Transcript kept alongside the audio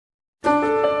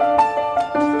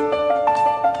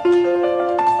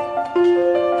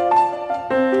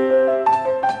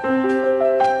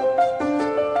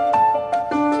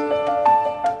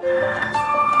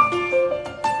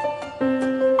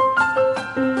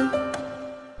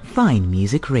Fine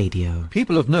Music Radio.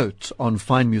 People of Note on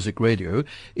Fine Music Radio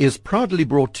is proudly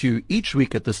brought to you each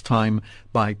week at this time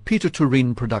by Peter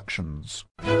Tureen Productions.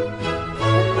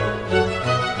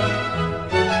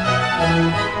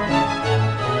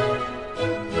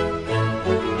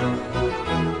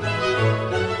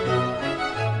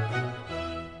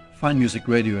 Fine Music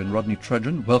Radio and Rodney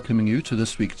Trudgeon welcoming you to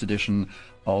this week's edition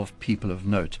of People of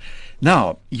Note.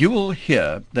 Now, you will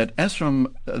hear that as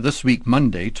from this week,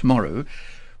 Monday, tomorrow,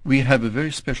 we have a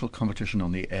very special competition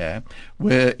on the air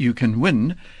where you can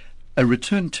win a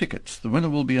return ticket. The winner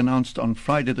will be announced on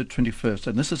Friday the 21st,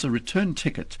 and this is a return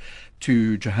ticket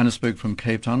to Johannesburg from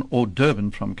Cape Town or Durban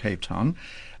from Cape Town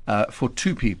for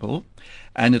two people,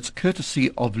 and it's courtesy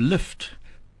of Lift,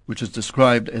 which is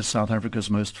described as South Africa's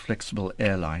most flexible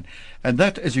airline. And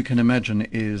that, as you can imagine,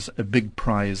 is a big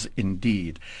prize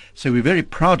indeed. So we're very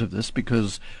proud of this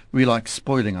because we like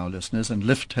spoiling our listeners, and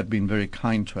Lyft have been very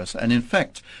kind to us. And in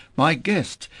fact, my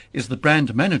guest is the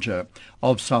brand manager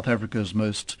of South Africa's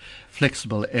most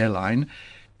flexible airline,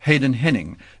 Haydn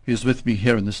Henning, who's with me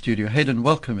here in the studio. Haydn,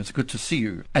 welcome. It's good to see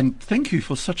you. And thank you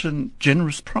for such a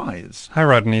generous prize. Hi,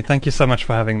 Rodney. Thank you so much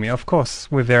for having me. Of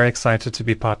course, we're very excited to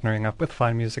be partnering up with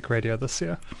Fine Music Radio this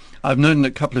year. I've known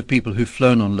a couple of people who've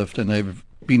flown on Lyft, and they've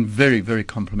been very, very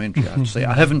complimentary, I have to say.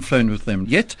 I haven't flown with them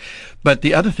yet. But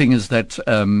the other thing is that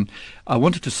I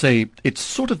wanted to say it's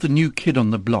sort of the new kid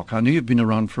on the block. I know you've been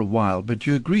around for a while, but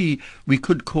do you agree we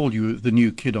could call you the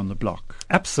new kid on the block?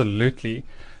 Absolutely.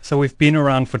 So we've been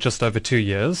around for just over 2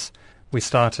 years. We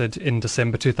started in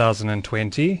December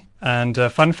 2020,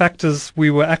 and fun fact is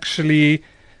we actually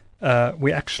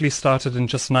started in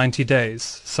just 90 days.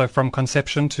 So from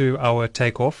conception to our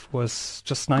takeoff was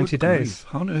just 90 days. Grief.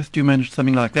 How on earth do you manage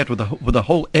something like that with a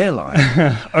whole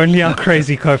airline? Only our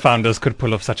crazy co-founders could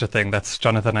pull off such a thing. That's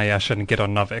Jonathan Ayash and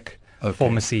Gidon Novik,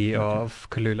 former CEO of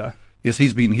Kalula. Yes,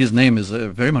 his name is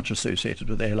very much associated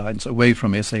with airlines, away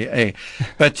from SAA.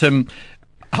 But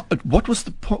what was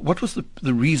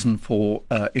the reason for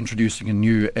introducing a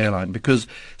new airline? Because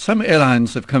some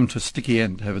airlines have come to a sticky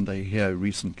end, haven't they, here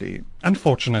recently?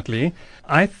 Unfortunately,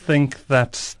 I think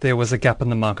that there was a gap in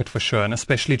the market for sure, and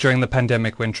especially during the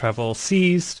pandemic when travel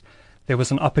ceased, there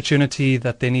was an opportunity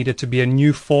that there needed to be a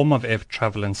new form of air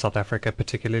travel in South Africa,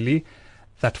 particularly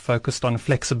that focused on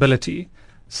flexibility.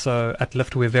 So at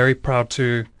Lyft, we're very proud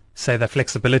to say that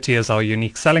flexibility is our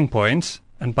unique selling point.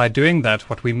 And by doing that,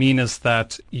 what we mean is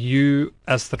that you,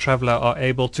 as the traveler, are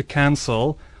able to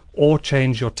cancel or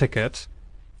change your ticket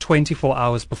 24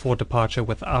 hours before departure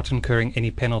without incurring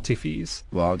any penalty fees.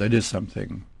 Wow, that is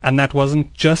something. And that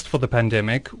wasn't just for the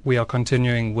pandemic. We are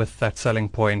continuing with that selling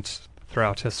point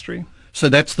throughout history. So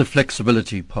that's the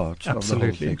flexibility part Absolutely.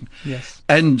 Of the whole thing. Yes.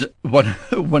 And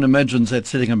one imagines that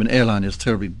setting up an airline is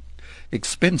terribly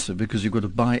expensive because you've got to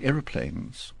buy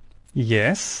aeroplanes.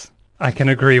 Yes, I can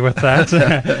agree with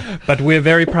that. But we're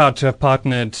very proud to have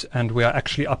partnered, and we are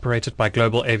actually operated by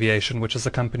Global Aviation, which is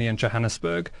a company in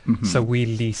Johannesburg. Mm-hmm. So we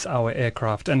lease our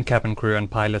aircraft and cabin crew and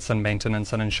pilots and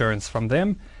maintenance and insurance from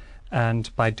them. And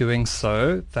by doing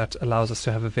so, that allows us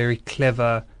to have a very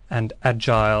clever and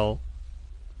agile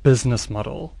business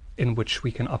model in which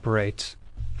we can operate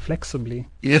flexibly.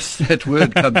 Yes, that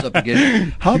word comes up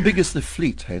again. How big is the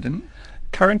fleet, Haydn?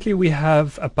 Currently, we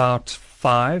have about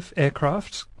 5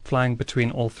 aircraft flying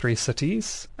between all 3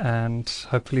 cities, and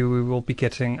hopefully we will be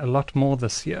getting a lot more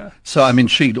this year. So I'm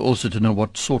intrigued also to know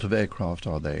what sort of aircraft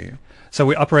are they? So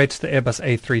we operate the Airbus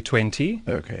A320.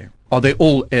 Okay. Are they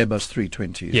all Airbus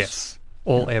 320s? Yes,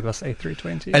 all Airbus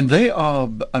A320. And they are,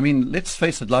 I mean, let's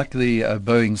face it, like the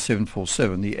Boeing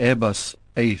 747, the Airbus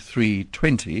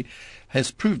A320 has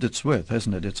proved its worth,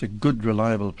 hasn't it? It's a good,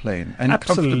 reliable plane and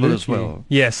Absolutely. Comfortable as well.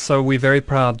 Yes, so we're very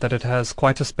proud that it has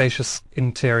quite a spacious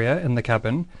interior in the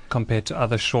cabin compared to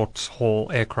other short-haul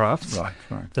aircrafts.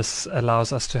 Right. This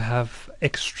allows us to have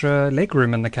extra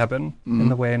legroom in the cabin in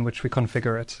the way in which we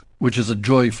configure it. Which is a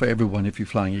joy for everyone if you're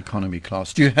flying economy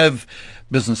class. Do you have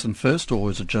business and first,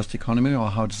 or is it just economy,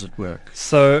 or how does it work?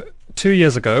 So 2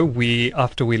 years ago,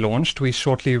 after we launched, we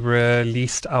shortly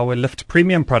released our Lyft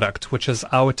Premium product, which is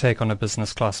our take on a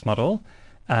business class model.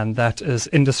 And that is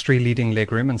industry-leading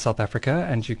legroom in South Africa.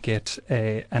 And you get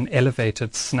an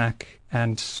elevated snack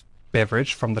and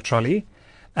beverage from the trolley.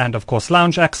 And, of course,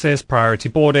 lounge access, priority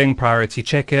boarding, priority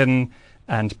check-in,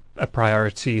 and a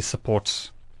priority support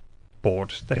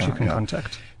board that you can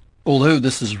contact. Although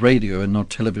this is radio and not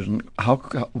television,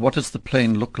 what does the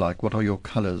plane look like? What are your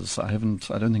colors? I don't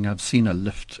think I've seen a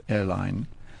Lyft airline.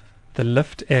 The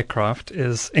Lyft aircraft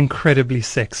is incredibly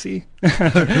sexy.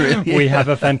 Really? We have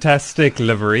a fantastic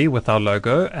livery with our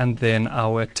logo, and then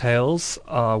our tails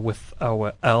are with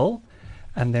our L,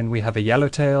 And then we have a yellow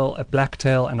tail, a black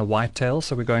tail, and a white tail.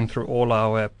 So we're going through all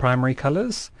our primary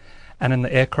colors. And in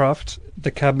the aircraft,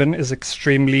 the cabin is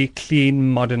extremely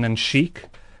clean, modern, and chic,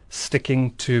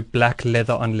 sticking to black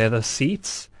leather on leather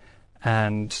seats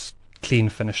and clean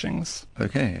finishings.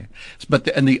 Okay. But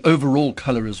the overall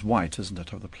color is white, isn't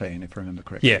it, of the plane, if I remember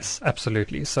correctly? Yes,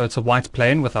 absolutely. So it's a white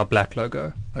plane with our black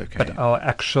logo. Okay. But our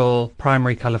actual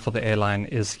primary color for the airline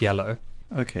is yellow.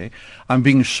 Okay. I'm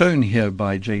being shown here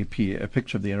by JP a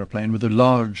picture of the aeroplane with a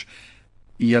large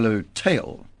yellow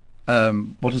tail.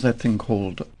 What is that thing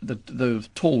called? The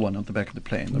tall one at the back of the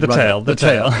plane. The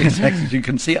tail. Exactly. You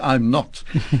can see I'm not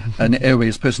an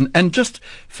airways person. And just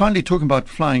finally talking about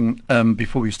flying,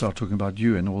 before we start talking about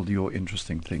you and all your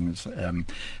interesting things,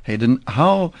 Haydn,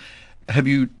 how have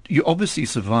you obviously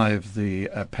survived the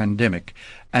pandemic,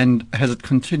 and has it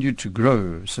continued to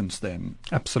grow since then?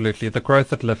 Absolutely. The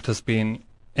growth at Lyft has been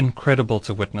incredible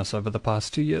to witness over the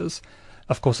past 2 years.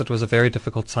 Of course, it was a very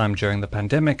difficult time during the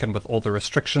pandemic and with all the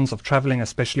restrictions of traveling,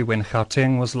 especially when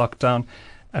Gauteng was locked down.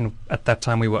 And at that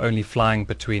time, we were only flying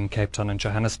between Cape Town and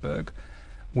Johannesburg.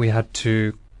 We had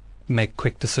to make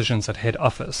quick decisions at head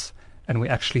office, and we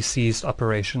actually ceased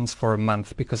operations for a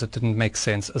month because it didn't make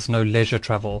sense, as no leisure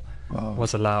travel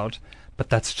was allowed. But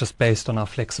that's just based on our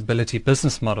flexibility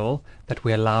business model, that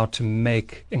we're allowed to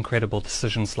make incredible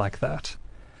decisions like that.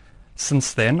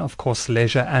 Since then, of course,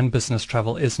 leisure and business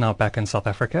travel is now back in South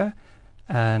Africa,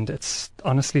 and it's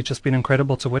honestly just been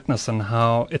incredible to witness, and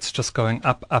how it's just going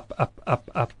up, up, up, up,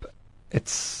 up.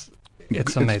 It's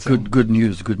amazing. Good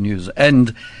news.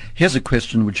 And here's a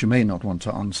question which you may not want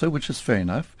to answer, which is fair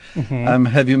enough. Mm-hmm.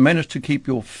 Have you managed to keep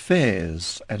your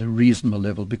fares at a reasonable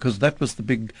level? Because that was the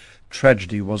big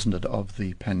tragedy, wasn't it, of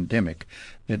the pandemic,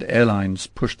 that airlines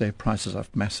pushed their prices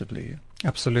up massively.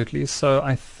 Absolutely. So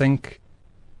I think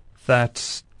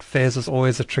that fares is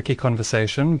always a tricky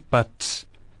conversation, but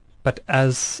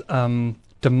as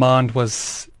demand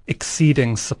was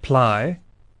exceeding supply,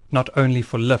 not only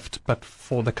for Lyft but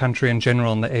for the country in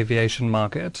general in the aviation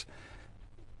market,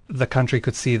 the country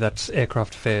could see that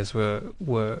aircraft fares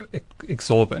were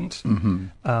exorbitant.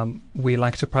 Mm-hmm. We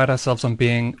like to pride ourselves on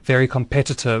being very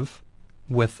competitive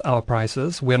with our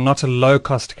prices. We're not a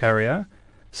low-cost carrier,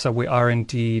 so we are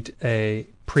indeed a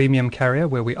premium carrier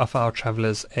where we offer our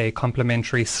travelers a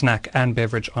complimentary snack and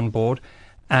beverage on board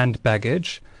and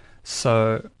baggage.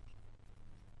 So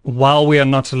while we are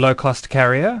not a low-cost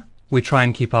carrier, we try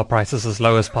and keep our prices as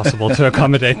low as possible to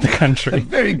accommodate the country. A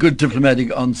very good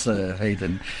diplomatic answer,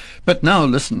 Haydn. But now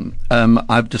listen,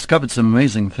 I've discovered some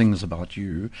amazing things about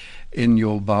you in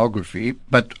your biography,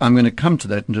 but I'm going to come to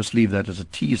that and just leave that as a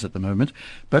tease at the moment.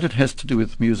 But it has to do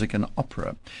with music and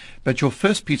opera. But your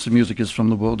first piece of music is from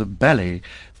the world of ballet,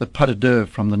 the Pas de Deux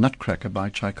from the Nutcracker by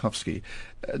Tchaikovsky.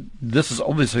 This is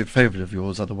obviously a favorite of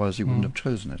yours, otherwise you wouldn't have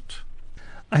chosen it.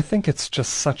 I think it's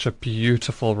just such a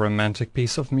beautiful romantic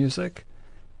piece of music.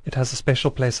 It has a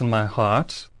special place in my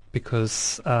heart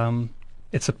because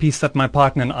it's a piece that my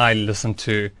partner and I listen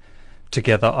to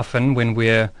together often when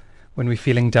we're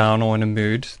feeling down or in a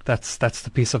mood. That's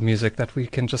the piece of music that we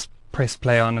can just press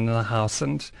play on in the house,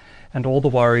 and all the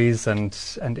worries and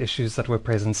issues that were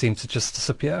present seem to just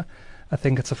disappear. I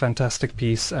think it's a fantastic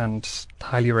piece and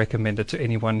highly recommend it to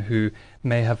anyone who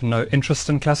may have no interest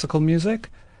in classical music.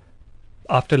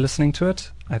 After listening to it,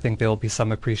 I think there will be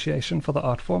some appreciation for the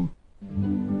art form.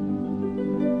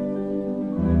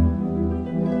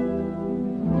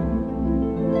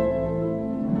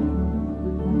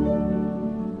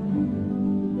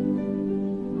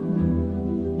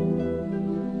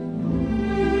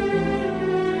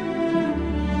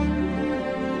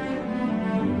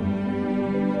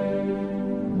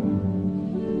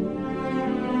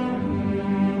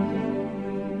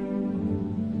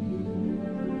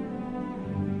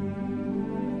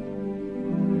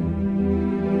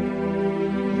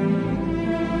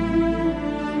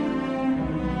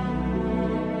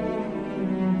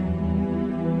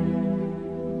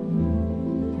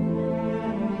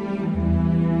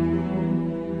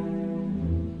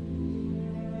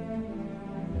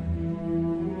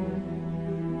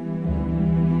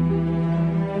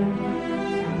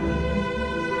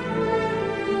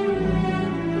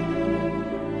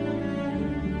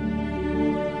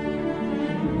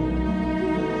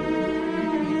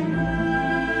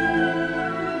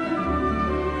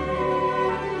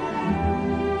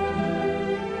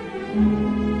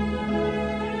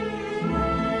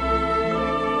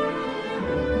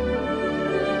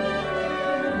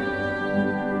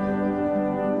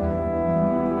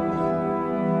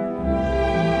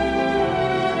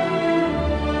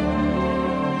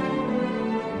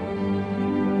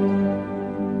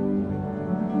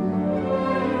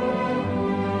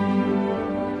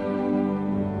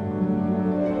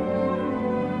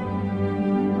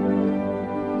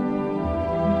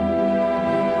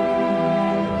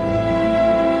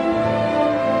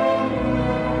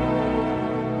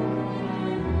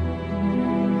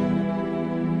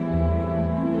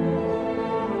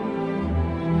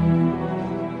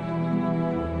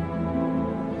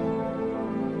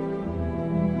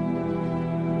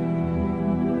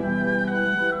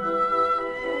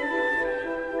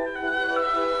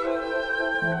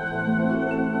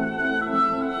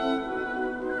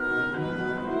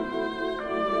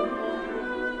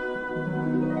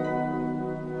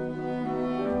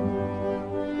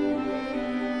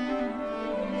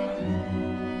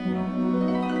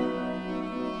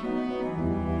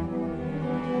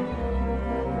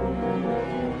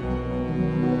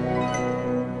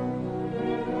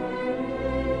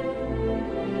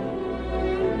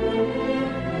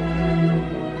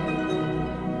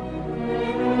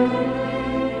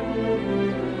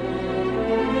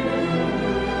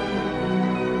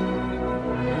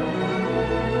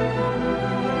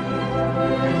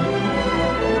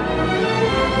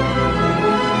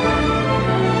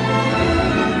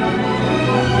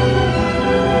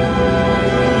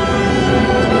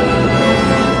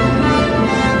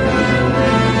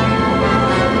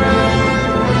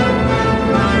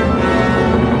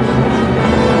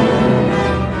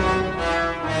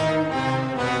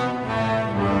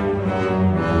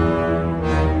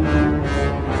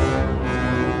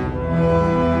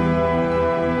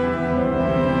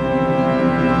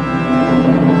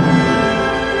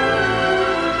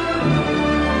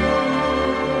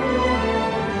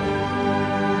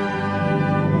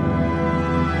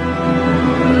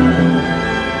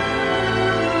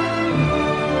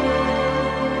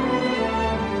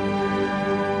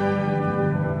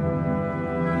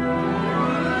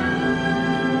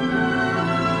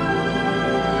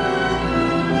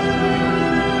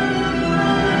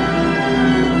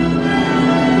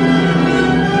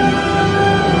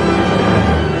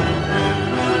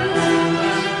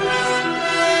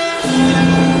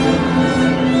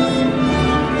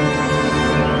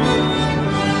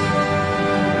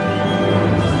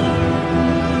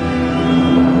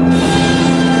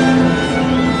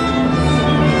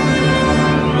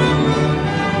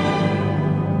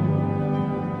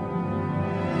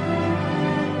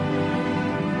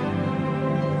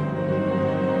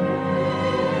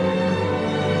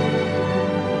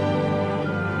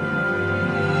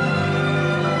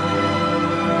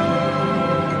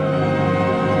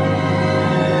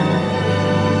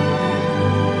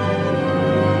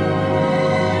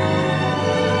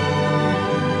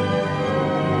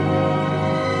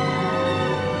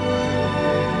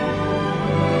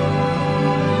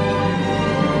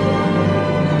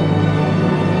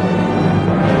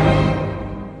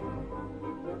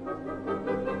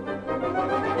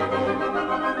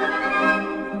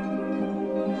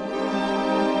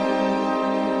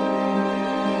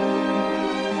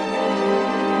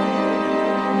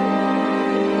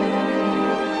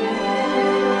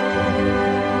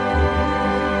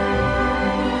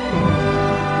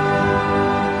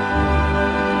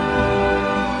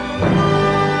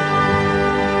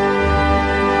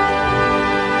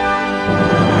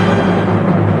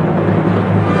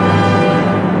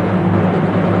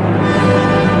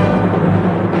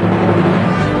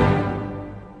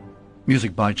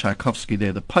 music by Tchaikovsky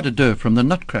there, the Pas de Deux from the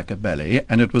Nutcracker Ballet,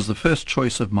 and it was the first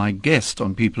choice of my guest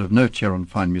on People of Note here on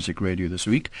Fine Music Radio this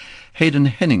week, Haydn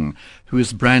Henning, who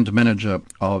is brand manager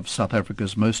of South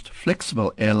Africa's most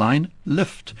flexible airline,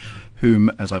 Lift, whom,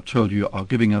 as I've told you, are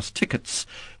giving us tickets.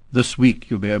 This week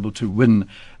you'll be able to win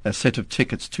a set of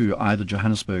tickets to either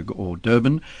Johannesburg or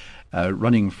Durban,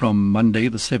 running from Monday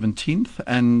the 17th,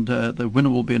 and the winner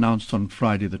will be announced on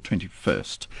Friday the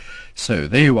 21st. So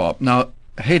there you are. Now,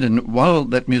 Haydn, while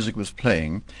that music was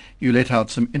playing, you let out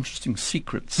some interesting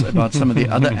secrets about some of the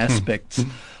other aspects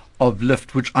of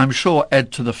Lift, which I'm sure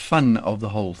add to the fun of the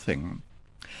whole thing.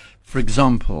 For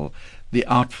example, the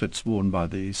outfits worn by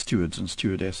the stewards and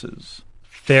stewardesses.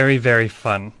 Very, very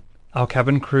fun. Our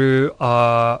cabin crew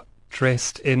are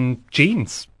dressed in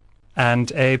jeans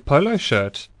and a polo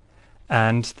shirt,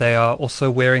 and they are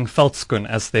also wearing veldskoen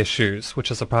as their shoes,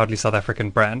 which is a proudly South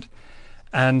African brand.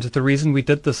 And the reason we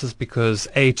did this is because,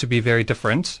 A, to be very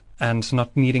different and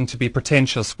not needing to be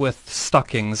pretentious with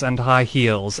stockings and high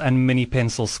heels and mini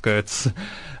pencil skirts.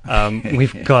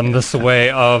 We've gone this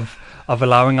way of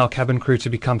allowing our cabin crew to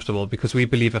be comfortable, because we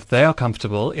believe if they are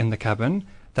comfortable in the cabin,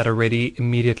 that already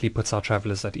immediately puts our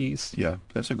travelers at ease. Yeah,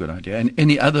 that's a good idea. And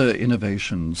any other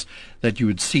innovations that you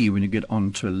would see when you get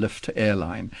onto a Lift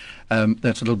airline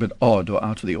that's a little bit odd or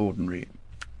out of the ordinary?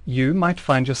 You might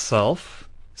find yourself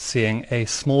seeing a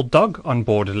small dog on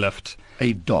board a Lift.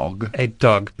 A dog? A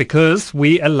dog, because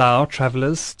we allow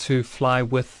travelers to fly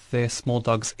with their small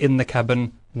dogs in the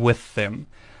cabin with them.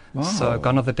 Wow. So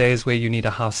gone are the days where you need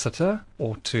a house sitter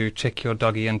or to check your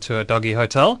doggy into a doggy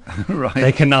hotel. Right.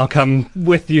 They can now come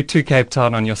with you to Cape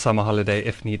Town on your summer holiday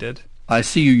if needed. I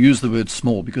see you use the word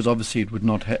small because obviously it would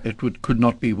not could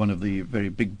not be one of the very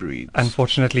big breeds.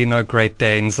 Unfortunately, no Great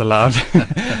Danes allowed.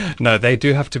 No, they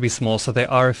do have to be small, so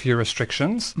there are a few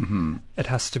restrictions. Mm-hmm. It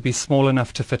has to be small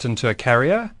enough to fit into a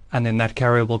carrier, and then that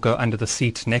carrier will go under the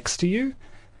seat next to you,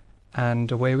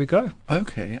 and away we go.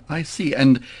 Okay, I see.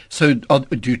 And so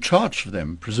do you charge for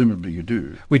them? Presumably you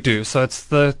do. We do. So it's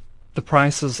the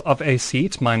prices of a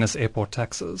seat minus airport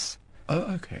taxes. Oh,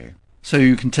 okay. So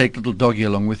you can take little doggy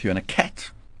along with you, and a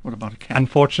cat. What about a cat?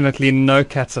 Unfortunately, no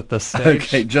cats at this stage.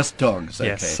 Okay, just dogs. Okay.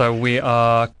 Yes, so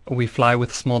we fly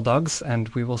with small dogs, and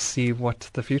we will see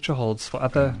what the future holds for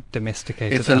other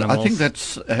domesticated animals. I think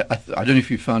that's. I don't know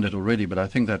if you found it already, but I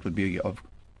think that would be of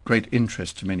great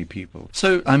interest to many people.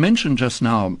 So I mentioned just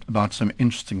now about some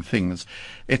interesting things.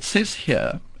 It says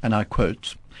here, and I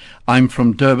quote, "I'm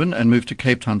from Durban and moved to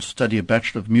Cape Town to study a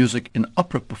Bachelor of Music in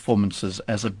Opera Performances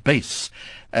as a base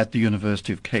at the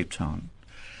University of Cape Town."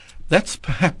 That's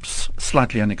perhaps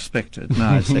slightly unexpected, may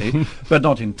I say, but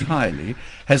not entirely.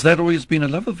 Has that always been a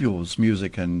love of yours,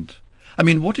 music? And I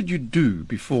mean, what did you do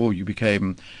before you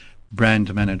became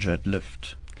brand manager at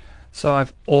Lift? So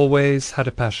I've always had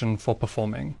a passion for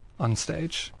performing on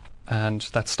stage, and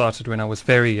that started when I was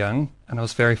very young, and I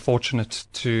was very fortunate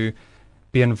to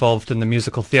be involved in the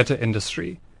musical theatre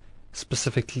industry,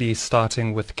 specifically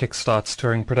starting with Kickstart's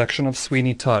touring production of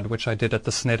Sweeney Todd, which I did at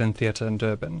the Snedden Theatre in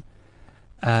Durban.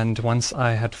 And once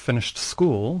I had finished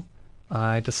school,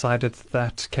 I decided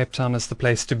that Cape Town is the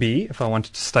place to be if I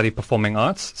wanted to study performing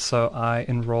arts, so I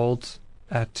enrolled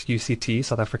at UCT,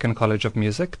 South African College of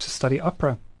Music, to study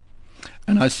opera.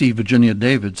 And I see Virginia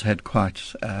Davids had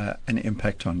quite an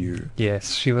impact on you.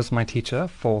 Yes, she was my teacher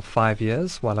for 5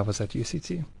 years while I was at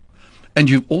UCT. And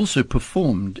you've also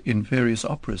performed in various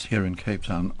operas here in Cape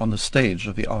Town on the stage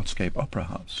of the Artscape Opera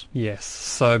House. Yes,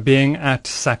 so being at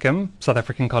SACM, South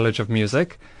African College of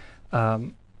Music,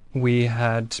 we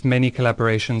had many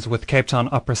collaborations with Cape Town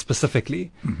Opera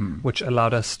specifically, which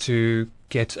allowed us to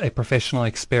get a professional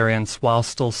experience while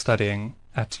still studying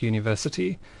at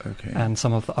university. Okay. And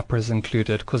some of the operas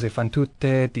included Così fan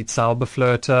tutte, Die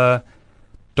Zauberflöte,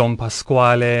 Don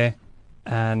Pasquale,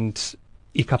 and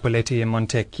I Capuletti e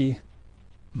Montecchi.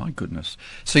 My goodness.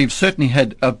 So you've certainly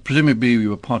had, presumably you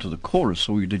were part of the chorus,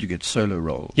 or did you get solo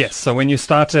roles? Yes, so when you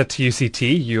start at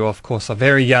UCT, you of course are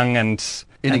very young and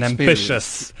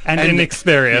ambitious and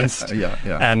inexperienced. Yeah.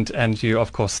 And you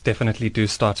of course definitely do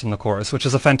start in the chorus, which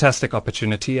is a fantastic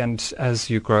opportunity. And as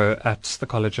you grow at the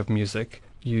College of Music,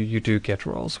 you do get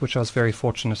roles, which I was very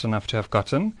fortunate enough to have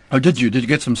gotten. Oh, did you? Did you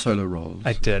get some solo roles?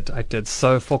 I did.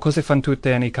 So for Così fan tutte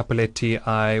and I Capuletti,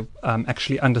 I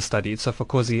actually understudied. So for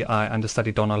Così, I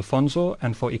understudied Don Alfonso,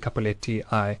 and for I Capuletti,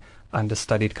 I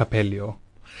understudied Capello.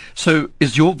 So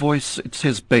is your voice, it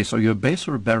says bass, are you a bass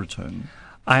or a baritone?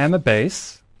 I am a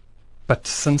bass, but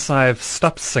since I've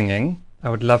stopped singing, I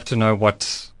would love to know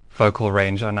what vocal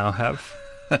range I now have.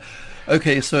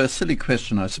 Okay, so a silly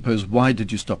question, I suppose. Why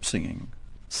did you stop singing?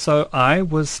 So I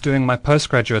was doing my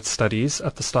postgraduate studies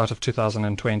at the start of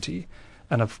 2020,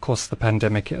 and of course the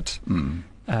pandemic hit.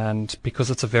 And because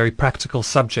it's a very practical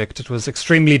subject, it was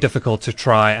extremely difficult to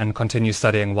try and continue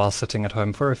studying while sitting at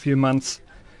home for a few months.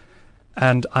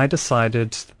 And I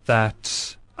decided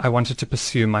that I wanted to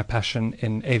pursue my passion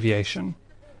in aviation.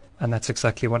 And that's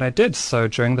exactly what I did. So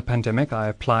during the pandemic, I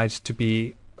applied to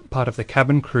be part of the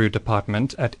cabin crew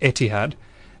department at Etihad.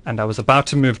 And I was about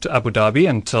to move to Abu Dhabi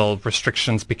until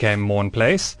restrictions became more in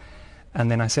place.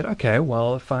 And then I said, okay,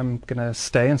 well, if I'm going to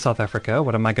stay in South Africa,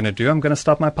 what am I going to do? I'm going to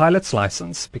start my pilot's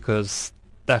license, because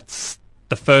that's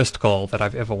the first goal that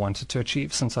I've ever wanted to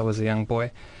achieve since I was a young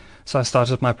boy. So I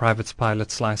started my private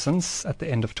pilot's license at the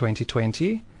end of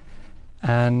 2020,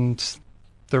 and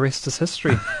the rest is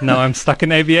history. Now I'm stuck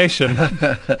in aviation.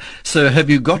 So have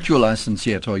you got your license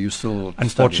yet, or are you still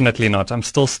Unfortunately not. I'm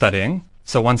still studying.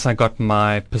 So once I got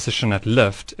my position at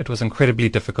Lyft, it was incredibly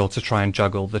difficult to try and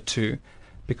juggle the two,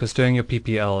 because doing your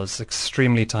PPL is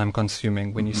extremely time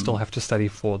consuming when you still have to study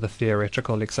for the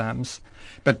theoretical exams.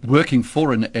 But working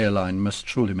for an airline must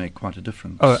surely make quite a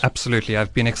difference. Oh, absolutely.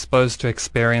 I've been exposed to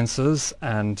experiences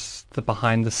and the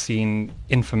behind-the-scene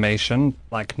information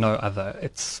like no other.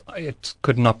 It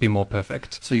could not be more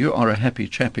perfect. So you are a happy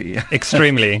chappy.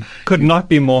 Extremely. Could not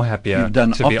be more happier. You've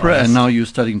done to be opera, honest. and now you're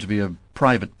studying to be a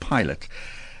private pilot.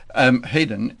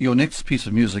 Haydn, your next piece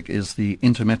of music is the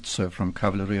Intermezzo from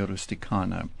Cavalleria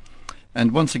Rusticana.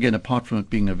 And once again, apart from it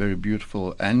being a very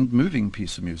beautiful and moving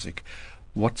piece of music,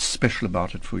 what's special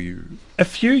about it for you? A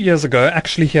few years ago,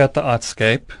 actually here at the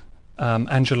Artscape,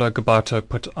 Angelo Gabato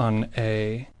put on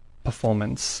a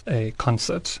performance, a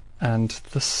concert, and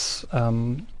this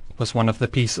was one of the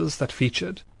pieces that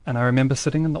featured. And I remember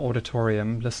sitting in the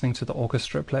auditorium listening to the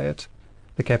orchestra play it,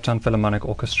 the Cape Town Philharmonic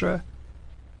Orchestra,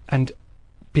 and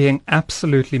being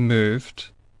absolutely moved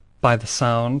by the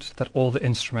sound that all the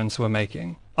instruments were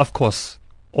making. Of course,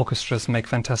 orchestras make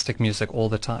fantastic music all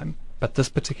the time, but this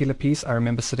particular piece, I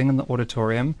remember sitting in the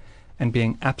auditorium and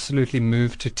being absolutely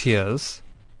moved to tears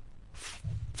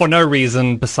for no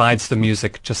reason besides the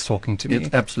music just talking to me.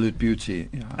 It's absolute beauty.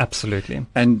 Yeah. Absolutely.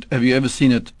 And have you ever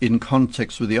seen it in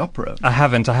context with the opera? I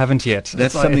haven't yet.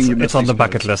 That's something you must it's on the experience,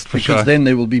 bucket list for because sure. then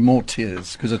there will be more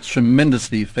tears, because it's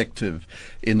tremendously effective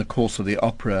in the course of the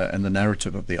opera and the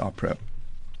narrative of the opera.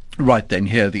 Right then,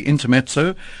 here, the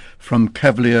Intermezzo from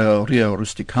Cavalleria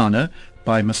Rusticana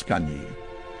by Mascagni.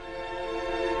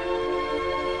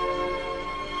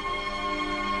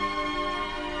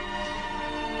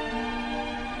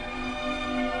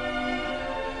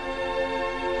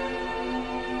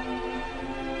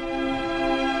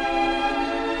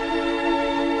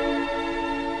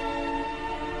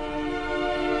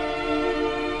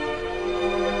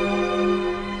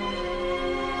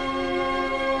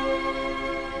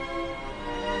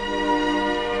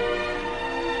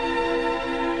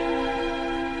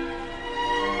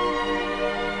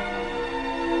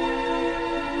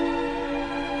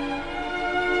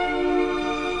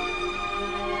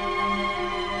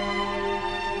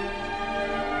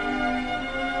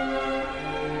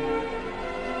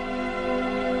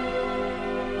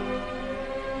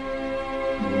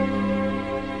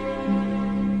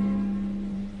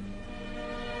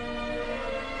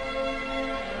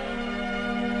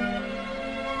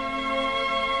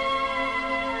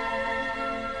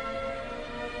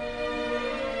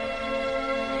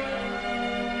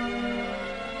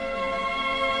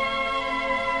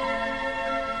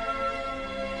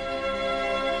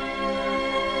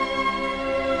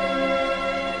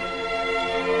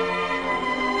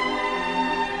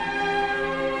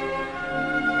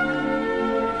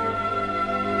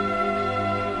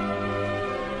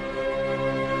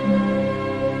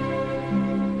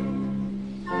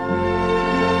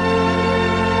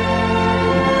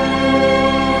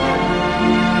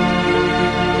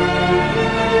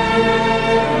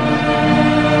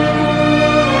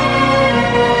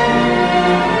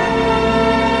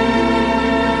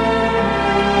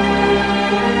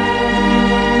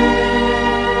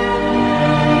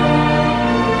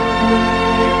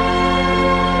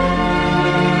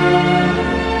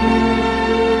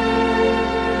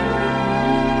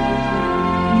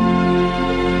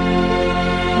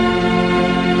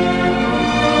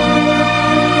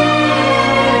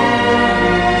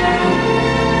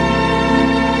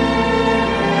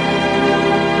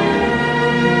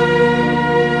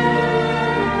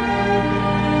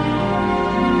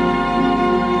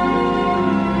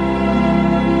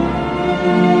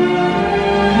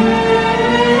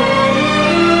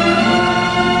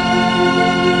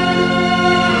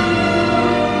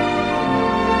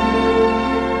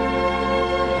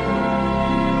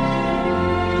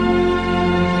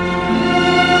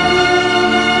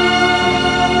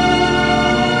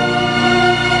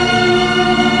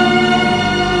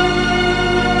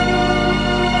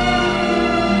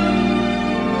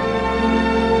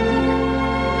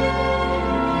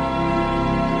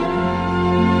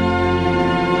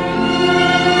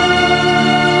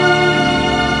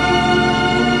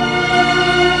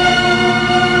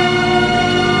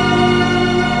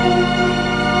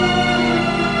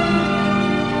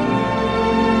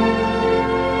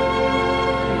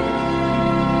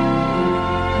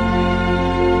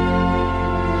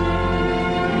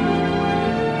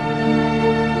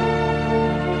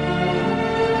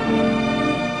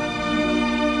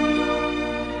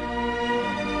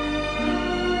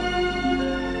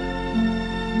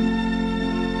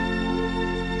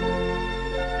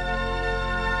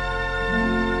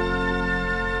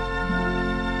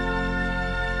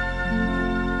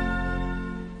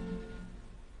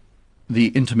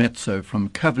 the intermezzo from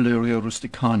Cavalleria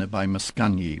Rusticana by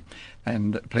Mascagni,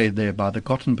 and played there by the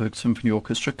Gothenburg Symphony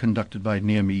Orchestra, conducted by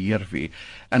Niemi Järvi.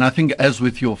 And I think, as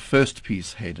with your first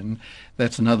piece, Haydn,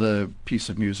 that's another piece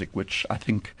of music which I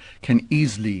think can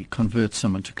easily convert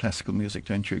someone to classical music.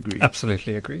 Don't you agree?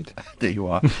 Absolutely agreed. There you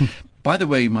are. By the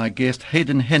way, my guest,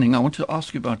 Haydn Henning, I want to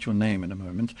ask you about your name in a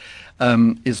moment,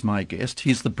 is my guest.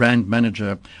 He's the brand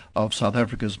manager of South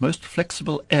Africa's most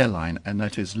flexible airline, and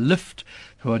that is Lift,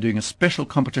 who are doing a special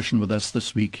competition with us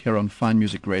this week here on Fine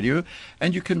Music Radio,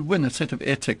 and you can win a set of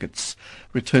air tickets,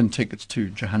 return tickets to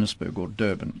Johannesburg or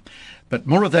Durban. But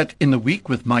more of that in the week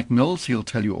with Mike Mills. He'll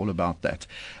tell you all about that.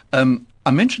 I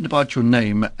mentioned about your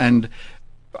name, and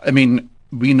I mean,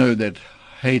 we know that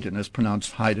Haydn is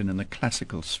pronounced Haydn in the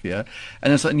classical sphere,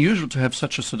 and it's unusual to have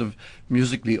such a sort of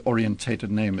musically orientated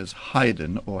name as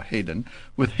Haydn or Haydn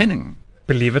with Henning.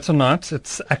 Believe it or not,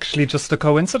 it's actually just a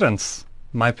coincidence.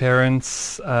 My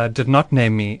parents did not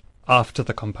name me after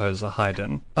the composer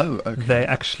Haydn. Oh, okay. They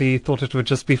actually thought it would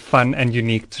just be fun and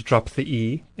unique to drop the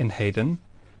E in Haydn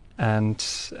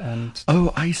and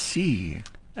Oh, I see.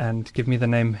 and give me the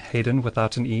name Haydn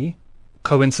without an E.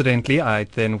 Coincidentally, I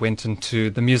then went into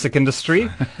the music industry,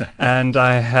 and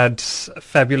I had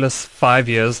fabulous 5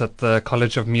 years at the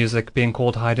College of Music being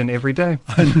called Haydn every day.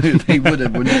 I knew they would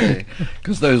have, wouldn't they?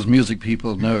 Because those music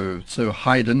people know. So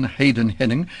Haydn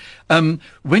Henning.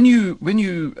 When you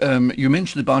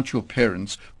mentioned about your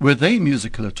parents, were they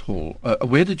musical at all?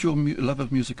 Where did your love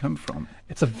of music come from?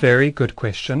 It's a very good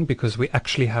question because we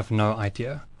actually have no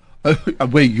idea. Oh,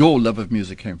 where your love of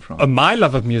music came from? My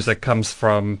love of music comes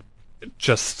from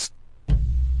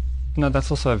No,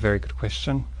 that's also a very good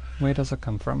question. Where does it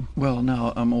come from? Well,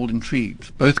 now I'm all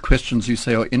intrigued. Both questions you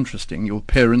say are interesting, your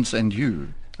parents and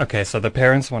you. Okay, so the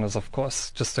parents one is, of course,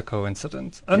 just a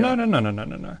coincidence. Oh, Yeah.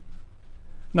 no.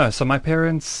 No, so my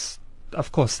parents,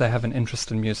 of course, they have an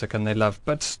interest in music and they love,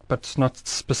 but not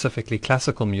specifically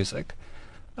classical music.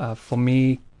 For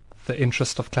me, the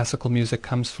interest of classical music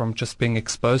comes from just being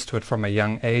exposed to it from a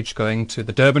young age, going to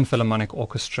the Durban Philharmonic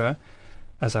Orchestra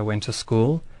as I went to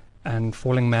school, and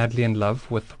falling madly in love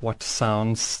with what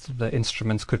sounds the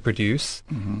instruments could produce,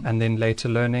 and then later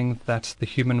learning that the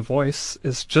human voice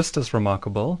is just as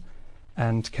remarkable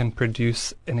and can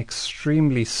produce an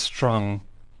extremely strong,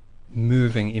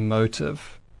 moving,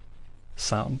 emotive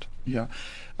sound. Yeah.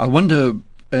 I wonder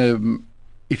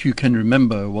if you can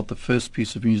remember what the first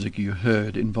piece of music you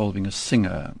heard involving a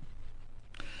singer.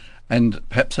 And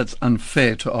perhaps that's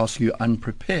unfair to ask you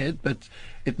unprepared, but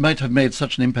it might have made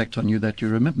such an impact on you that you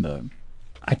remember.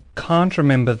 I can't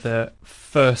remember the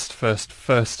first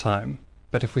time,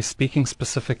 but if we're speaking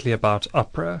specifically about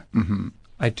opera,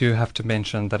 I do have to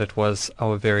mention that it was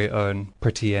our very own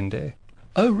Pretty Ende.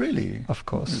 Oh, really? Of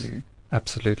course. Really?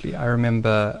 Absolutely. I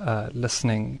remember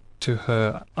listening to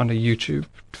her on a YouTube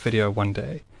video one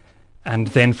day, and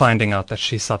then finding out that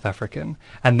she's South African,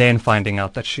 and then finding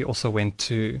out that she also went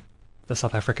to the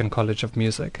South African College of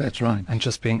Music. That's right. And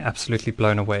just being absolutely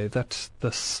blown away that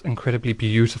this incredibly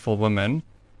beautiful woman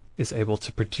is able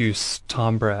to produce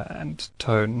timbre and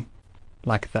tone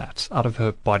like that out of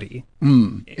her body.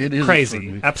 It is Crazy.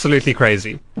 extraordinary. Absolutely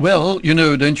crazy. Well, you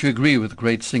know, don't you agree with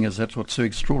great singers? That's what's so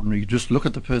extraordinary. You just look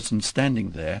at the person standing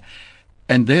there,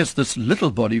 and there's this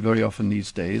little body very often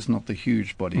these days, not the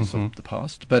huge bodies of the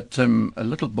past, but a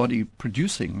little body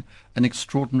producing an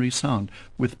extraordinary sound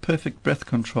with perfect breath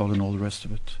control and all the rest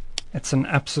of it. It's an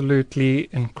absolutely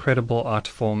incredible art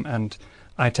form, and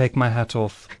I take my hat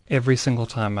off every single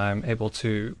time I'm able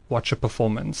to watch a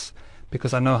performance,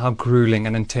 because I know how grueling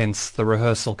and intense the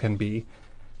rehearsal can be,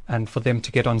 and for them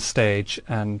to get on stage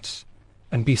and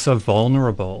be so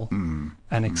vulnerable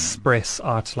and express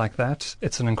art like that,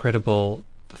 it's an incredible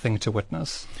thing to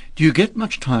witness. Do you get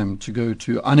much time to go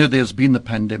to, I know there's been the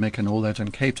pandemic and all that,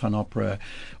 and Cape Town Opera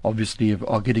obviously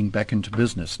are getting back into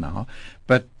business now,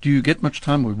 but do you get much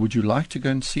time, or would you like to go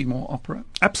and see more opera?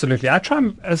 Absolutely. I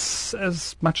try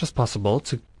as much as possible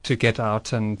to get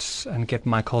out and get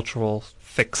my cultural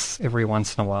fix every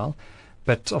once in a while.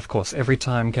 But of course, every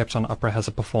time Cape Town Opera has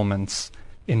a performance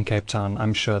in Cape Town,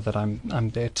 I'm sure that I'm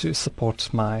there to support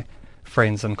my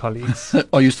friends and colleagues.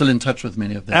 Are you still in touch with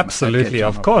many of them? Absolutely,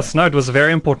 of course. No, it was a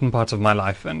very important part of my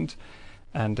life, and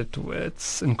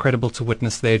it's incredible to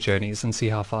witness their journeys and see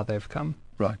how far they've come.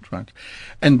 Right.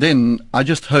 And then I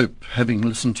just hope, having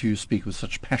listened to you speak with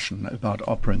such passion about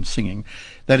opera and singing,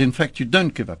 that in fact you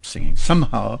don't give up singing.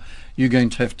 Somehow you're going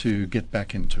to have to get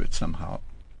back into it somehow,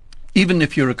 even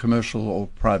if you're a commercial or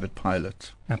private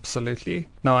pilot. Absolutely.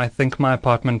 No, I think my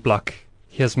apartment block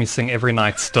hears me sing every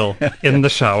night still, in the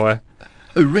shower.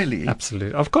 Oh, really?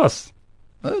 Absolutely. Of course.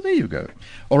 Oh, there you go.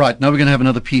 All right, now we're going to have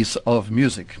another piece of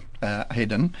music,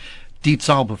 Haydn. Die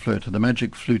Zauberflöte, the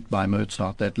magic flute by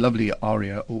Mozart, that lovely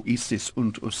aria, O Isis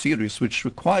und Osiris, which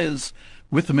requires,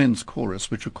 with the men's chorus,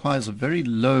 which requires a very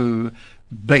low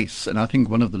bass, and I think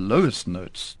one of the lowest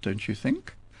notes, don't you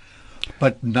think?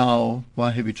 But now,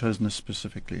 why have you chosen this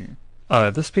specifically?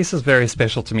 Oh, this piece is very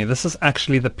special to me. This is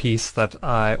actually the piece that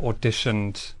I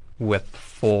auditioned with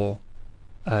for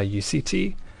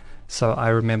UCT. So I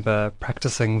remember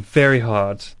practicing very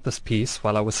hard this piece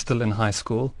while I was still in high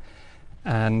school.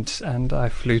 And I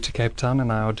flew to Cape Town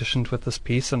and I auditioned with this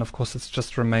piece, and of course it's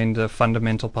just remained a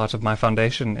fundamental part of my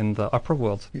foundation in the opera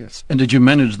world. Yes. And did you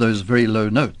manage those very low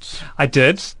notes? I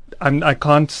did. I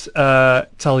can't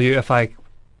tell you if I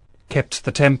kept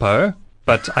the tempo,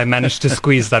 but I managed to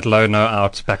squeeze that low note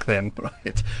out back then.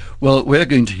 Right. Well, we're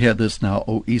going to hear this now,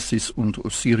 O Isis und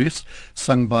Osiris,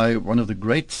 sung by one of the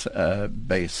great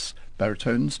bass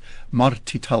baritones,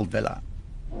 Martti Talvela.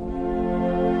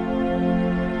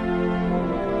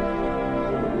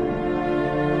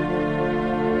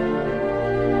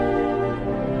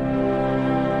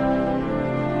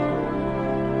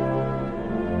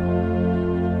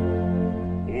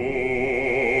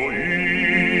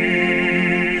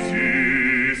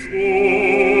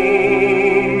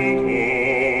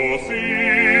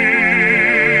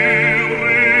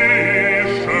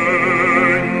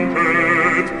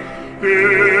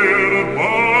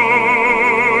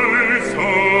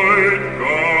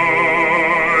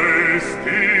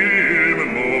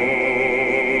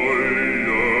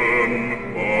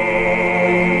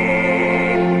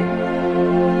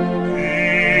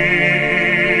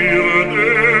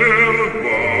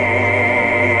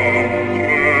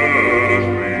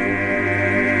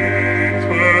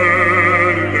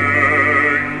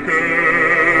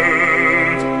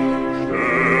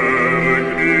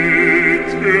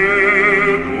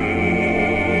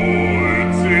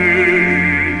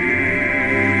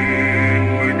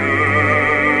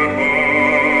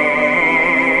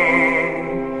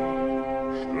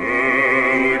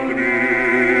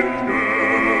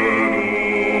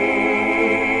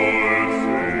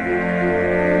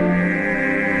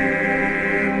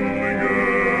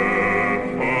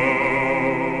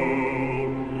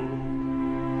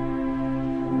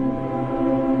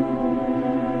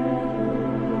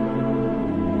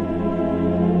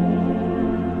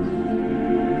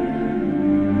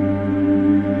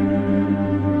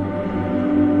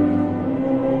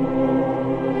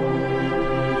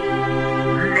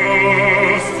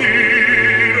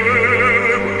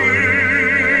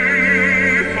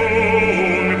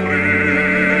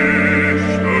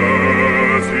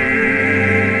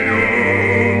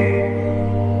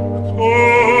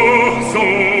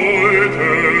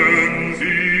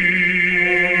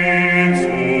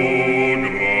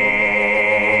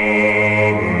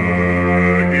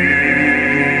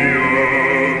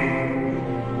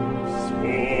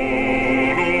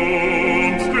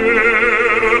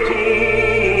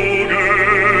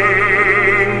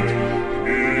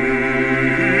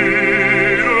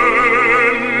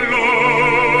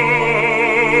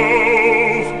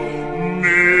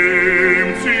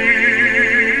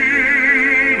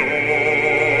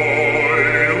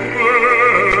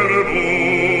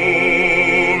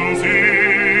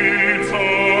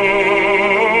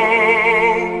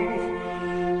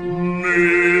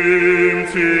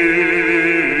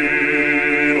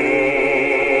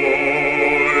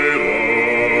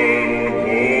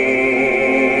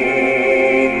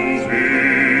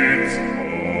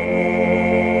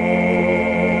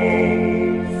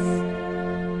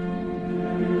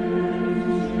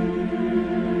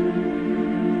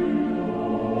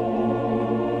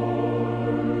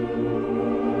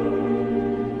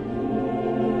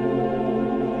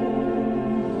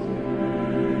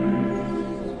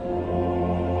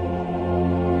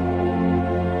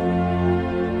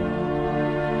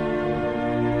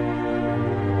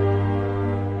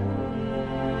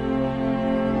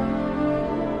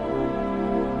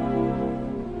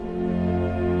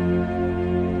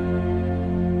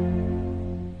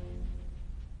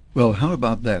 Well, how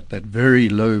about that? That very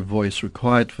low voice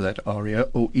required for that aria,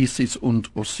 O Isis und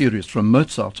Osiris, from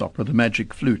Mozart's opera, The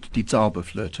Magic Flute, Die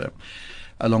Zauberflöte,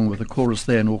 along with a chorus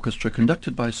there and orchestra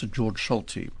conducted by Sir George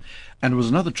Schulte. And it was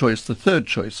another choice, the third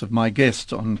choice of my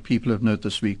guest on People of Note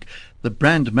this week, the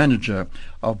brand manager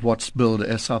of what's billed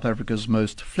as South Africa's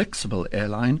most flexible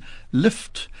airline,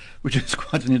 Lift, which is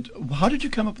quite an... How did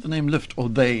you come up with the name Lift, or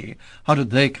they? How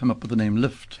did they come up with the name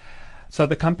Lift? So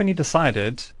the company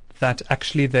decided that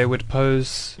actually they would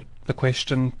pose the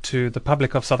question to the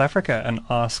public of South Africa and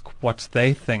ask what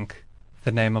they think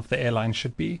the name of the airline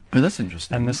should be. Oh, that's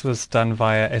interesting. And this was done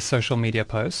via a social media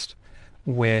post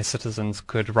where citizens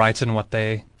could write in what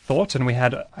they thought. And we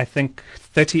had, I think,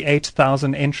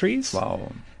 38,000 entries.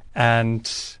 Wow.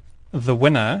 And the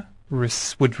winner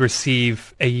would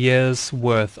receive a year's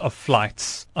worth of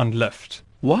flights on Lyft.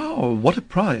 Wow, what a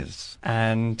prize.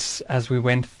 And as we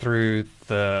went through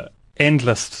the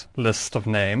endless list of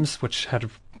names, which had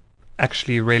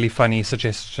actually really funny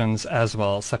suggestions as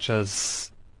well, such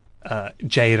as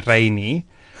J. Rainey,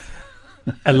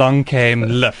 along came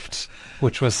Lyft,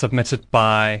 which was submitted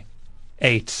by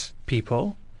 8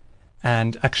 people.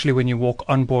 And actually, when you walk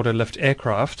on board a Lyft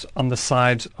aircraft, on the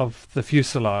side of the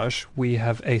fuselage, we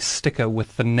have a sticker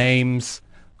with the names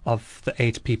of the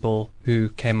 8 people who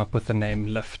came up with the name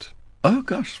Lyft. Oh,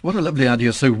 gosh, what a lovely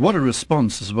idea. So what a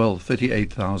response as well,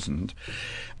 38,000.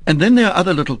 And then there are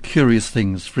other little curious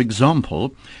things. For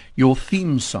example, your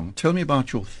theme song. Tell me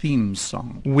about your theme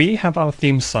song. We have our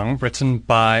theme song written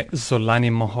by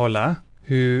Zolani Mohola,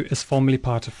 who is formerly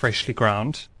part of Freshly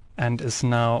Ground and is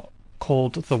now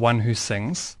called The One Who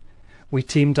Sings. We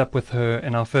teamed up with her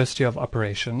in our first year of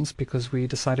operations because we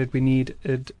decided we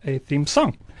needed a theme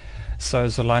song. So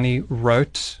Zolani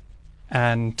wrote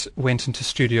and went into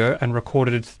studio and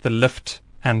recorded the Lyft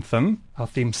anthem, our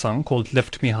theme song, called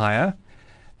Lift Me Higher.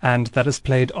 And that is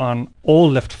played on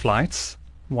all Lyft flights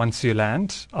once you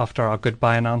land after our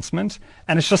goodbye announcement.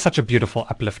 And it's just such a beautiful,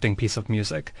 uplifting piece of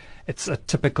music. It's a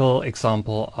typical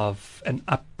example of an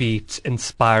upbeat,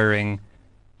 inspiring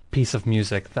piece of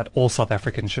music that all South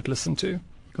Africans should listen to.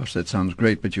 Gosh, that sounds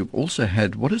great. But you've also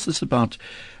had, what is this about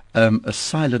a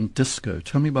silent disco?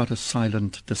 Tell me about a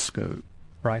silent disco.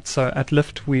 Right. So at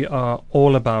Lyft, we are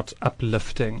all about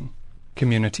uplifting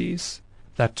communities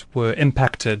that were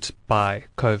impacted by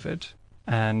COVID.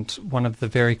 And one of the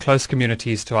very close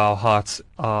communities to our hearts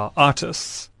are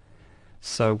artists.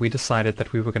 So we decided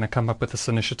that we were going to come up with this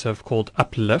initiative called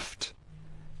Uplift.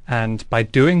 And by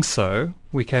doing so,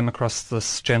 we came across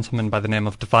this gentleman by the name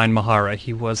of Divine Mahara.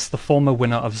 He was the former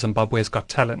winner of Zimbabwe's Got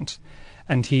Talent.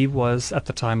 And he was, at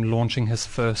the time, launching his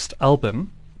first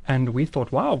album. And we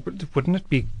thought, wow, wouldn't it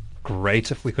be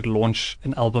great if we could launch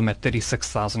an album at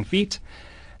 36,000 feet?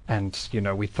 And, you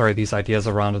know, we throw these ideas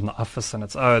around in the office and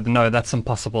it's, oh, no, that's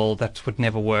impossible. That would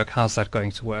never work. How's that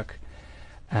going to work?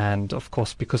 And, of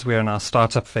course, because we're in our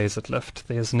startup phase at Lyft,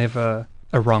 there's never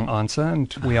a wrong answer.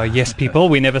 And we are yes people.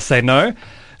 We never say no.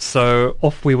 So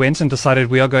off we went and decided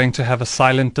we are going to have a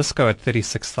silent disco at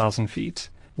 36,000 feet,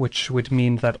 which would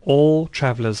mean that all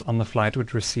travelers on the flight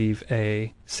would receive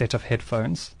a set of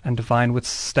headphones. And Divine would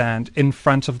stand in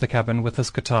front of the cabin with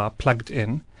his guitar plugged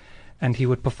in. And he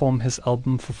would perform his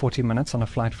album for 40 minutes on a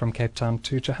flight from Cape Town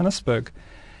to Johannesburg.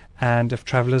 And if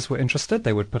travelers were interested,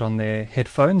 they would put on their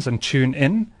headphones and tune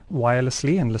in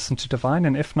wirelessly and listen to Divine.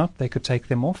 And if not, they could take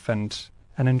them off and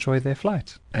enjoy their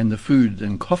flight. And the food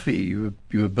and coffee, you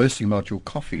were boasting about your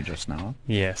coffee just now.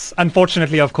 Yes.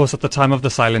 Unfortunately, of course, at the time of the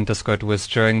silent disco, it was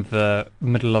during the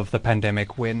middle of the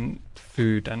pandemic when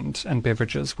food and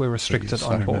beverages were restricted Yes,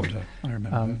 on board. I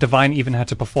remember. Divine even had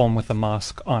to perform with a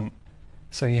mask on.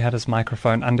 So he had his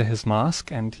microphone under his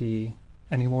mask, and he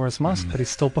wore his mask, but he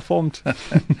still performed.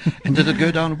 And did it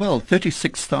go down well?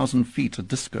 36,000 feet, a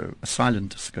disco, a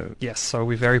silent disco. Yes, so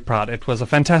we're very proud. It was a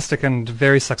fantastic and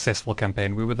very successful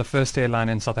campaign. We were the first airline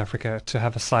in South Africa to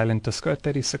have a silent disco at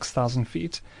 36,000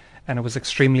 feet, and it was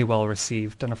extremely well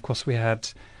received. And of course, we had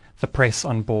the press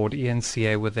on board.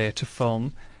 ENCA were there to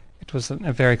film. It was a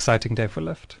very exciting day for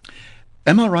Lyft.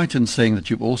 Am I right in saying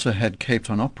that you've also had Cape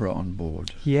Town Opera on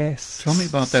board? Yes. Tell me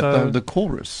about that, the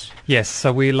chorus. Yes,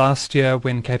 so we last year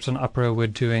when Cape Town Opera were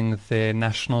doing their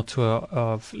national tour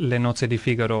of Le Notte di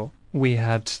Figaro, we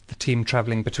had the team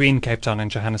traveling between Cape Town and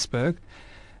Johannesburg,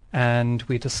 and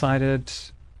we decided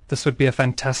this would be a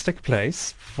fantastic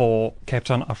place for Cape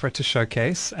Town Opera to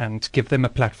showcase and give them a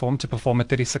platform to perform at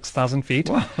 36,000 feet.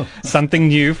 Wow. Something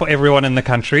new for everyone in the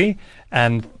country.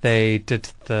 And they did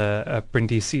the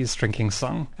Brindisi's drinking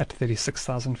song at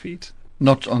 36,000 feet.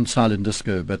 Not on silent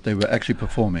disco, but they were actually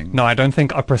performing. No, I don't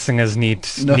think opera singers need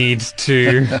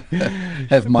to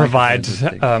have provide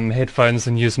headphones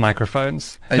and use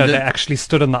microphones. No, they actually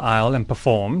stood on the aisle and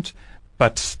performed.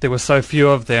 But there were so few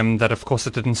of them that, of course,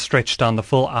 it didn't stretch down the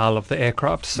full aisle of the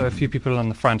aircraft. So a few people on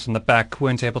the front and the back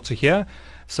weren't able to hear.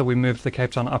 So we moved the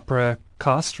Cape Town Opera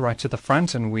cast right to the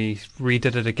front, and we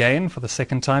redid it again for the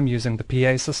second time using the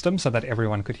PA system so that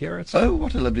everyone could hear it. Oh,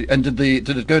 what a lovely... And did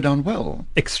it go down well?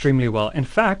 Extremely well. In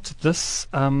fact, this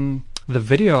the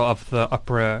video of the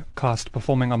opera cast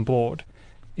performing on board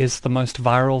is the most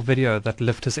viral video that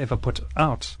Lyft has ever put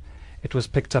out. It was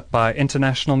picked up by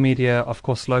international media, of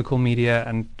course local media,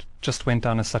 and just went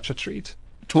down as such a treat.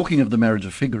 Talking of the Marriage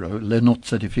of Figaro, Le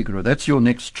Nozze di Figaro, that's your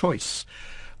next choice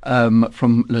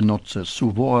from Le Nozze,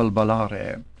 Su vuol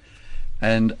ballare.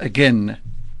 And again,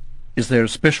 is there a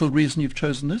special reason you've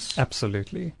chosen this?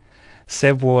 Absolutely.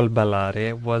 Se vuol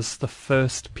ballare was the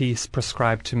first piece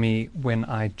prescribed to me when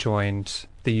I joined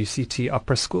the UCT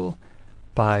Opera School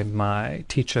by my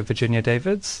teacher, Virginia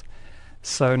Davids.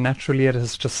 So naturally it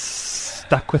has just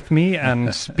stuck with me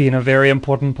and been a very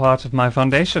important part of my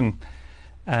foundation.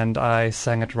 And I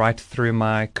sang it right through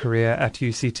my career at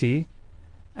UCT.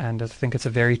 And I think it's a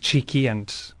very cheeky and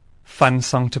fun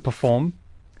song to perform.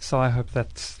 So I hope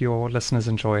that your listeners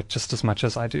enjoy it just as much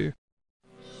as I do.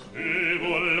 Se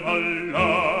vuol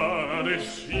ballare,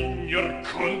 signor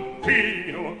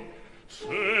Contino, se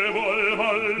vuol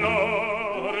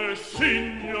ballare,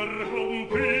 signor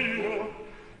Contino,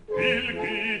 il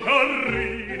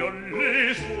chitarrino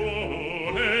le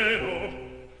suonerò,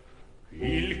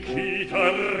 il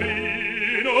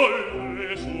chitarrino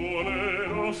le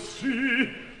suonerò, sì,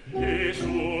 le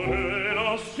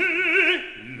suonerò, sì,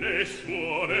 le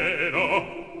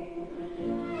suonerò.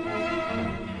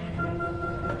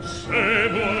 Se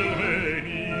vuol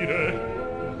venire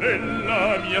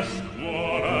nella mia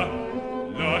scuola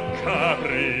la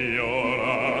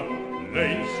capriola le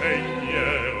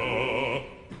insegnerò.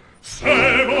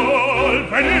 Se vuol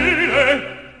venire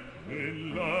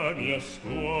nella mia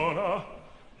scuola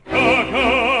la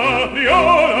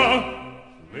capriola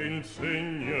le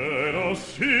insegnerò,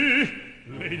 sì,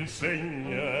 le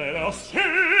insegnerò, sì,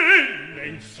 le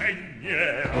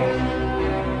insegnerò.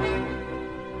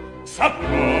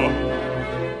 Saprò,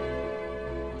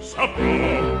 saprò,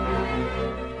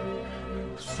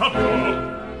 saprò,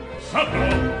 saprò,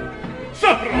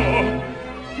 saprò,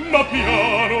 ma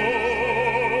piano,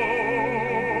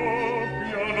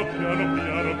 piano, piano,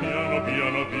 piano, piano,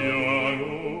 piano, piano.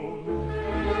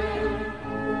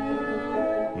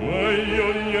 Ma io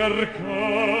ogni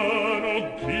arcano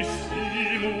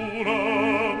dissimulando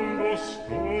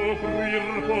scoprir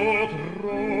potrò.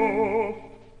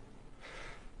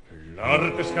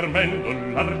 L'arte schermendo,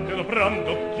 l'arte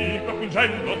adoprando, tipo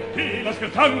pungendo, tila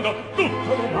scherzando,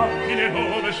 tutto le macchine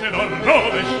rovescerò,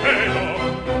 rovescerò.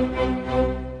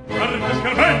 L'arte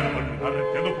schermendo,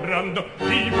 l'arte adoprando,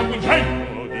 tipo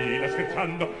pungendo, tila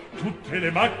scherzando, tutte le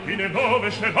macchine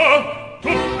rovescerò,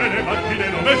 tutte le macchine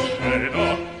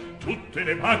rovescerò, tutte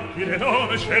le macchine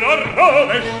rovescerò,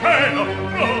 rovescerò,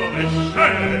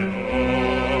 rovescerò.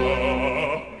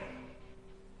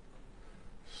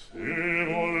 Se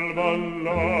vuol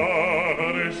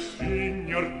ballare,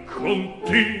 signor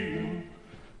Contino,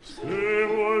 se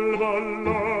vuol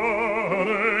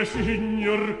ballare,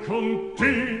 signor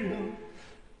Contino,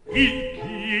 il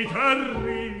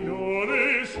chitarrino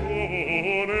le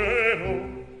suonerò,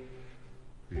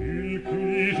 il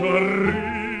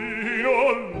chitarrino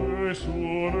le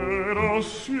suonerò,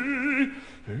 sì,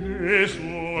 le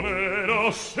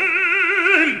suonerò, sì,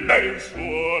 le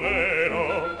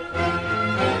suonerò.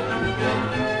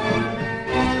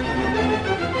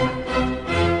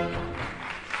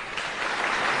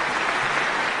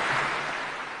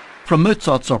 From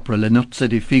Mozart's opera Le Nozze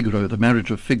di Figaro, The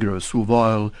Marriage of Figaro, Su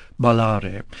vuol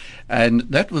ballare. And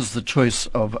that was the choice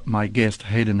of my guest,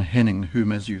 Haydn Henning,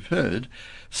 whom, as you've heard,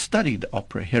 studied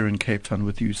opera here in Cape Town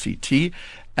with UCT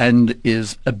and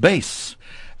is a bass.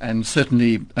 And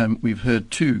certainly we've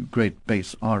heard two great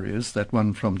bass arias, that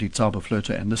one from Die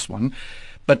Zauberflöte and this one.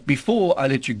 But before I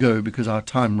let you go, because our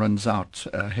time runs out,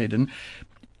 Haydn,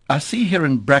 I see here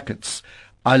in brackets,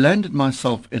 I landed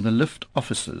myself in the lift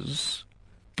offices,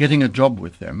 getting a job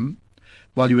with them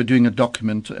while you were doing a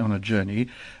document on a journey,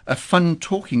 a fun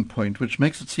talking point, which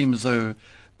makes it seem as though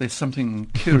there's something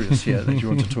curious here that you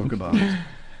want to talk about.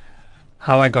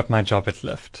 How I got my job at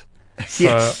Lyft. So,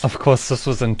 Yes. of course, this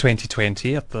was in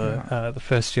 2020 at the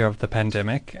first year of the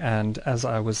pandemic. And as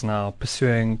I was now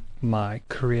pursuing my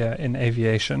career in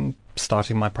aviation,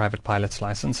 starting my private pilot's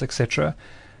license, etc.,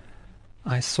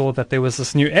 I saw that there was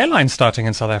this new airline starting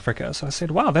in South Africa. So I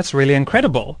said, wow, that's really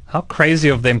incredible. How crazy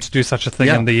of them to do such a thing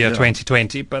in the year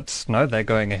 2020. But no, they're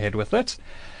going ahead with it.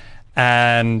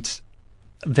 And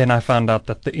then I found out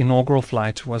that the inaugural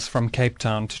flight was from Cape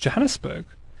Town to Johannesburg.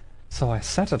 So I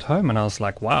sat at home and I was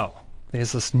like, wow,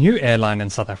 there's this new airline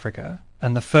in South Africa.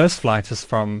 And the first flight is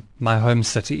from my home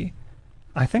city.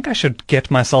 I think I should get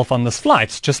myself on this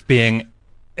flight. Just being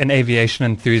an aviation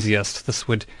enthusiast, this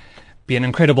would be an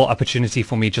incredible opportunity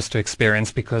for me just to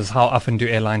experience, because how often do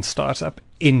airlines start up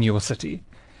in your city?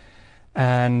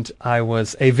 And I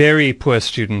was a very poor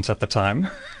student at the time.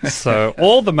 So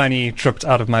all the money tripped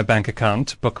out of my bank account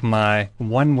to book my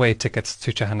one-way tickets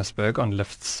to Johannesburg on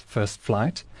Lyft's first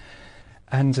flight.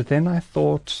 And then I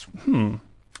thought, I'm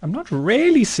not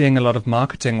really seeing a lot of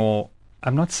marketing, or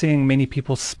I'm not seeing many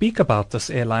people speak about this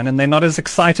airline, and they're not as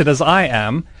excited as I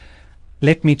am.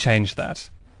 Let me change that.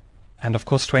 And of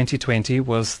course, 2020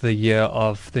 was the year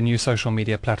of the new social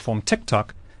media platform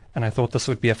TikTok, and I thought this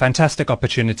would be a fantastic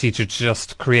opportunity to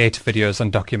just create videos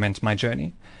and document my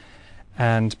journey.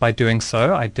 And by doing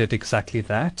so, I did exactly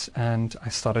that, and I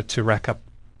started to rack up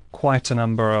quite a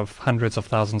number of hundreds of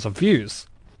thousands of views.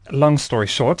 Long story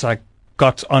short, I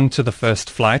got onto the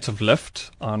first flight of Lyft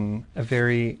on a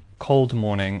very cold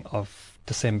morning of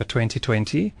December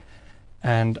 2020,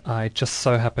 and I just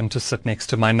so happened to sit next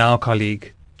to my now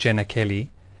colleague, Jenna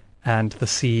Kelly, and the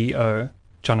CEO,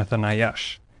 Jonathan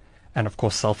Ayash. And of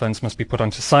course, cell phones must be put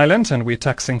onto silent, and we're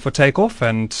taxiing for takeoff,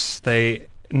 and they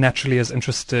naturally as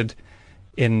interested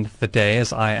in the day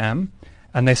as I am.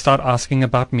 And they start asking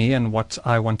about me and what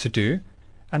I want to do.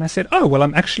 And I said, oh, well,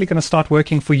 I'm actually going to start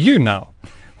working for you now,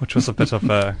 which was a bit of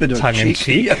a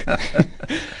tongue-in-cheek.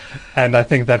 And I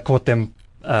think that caught them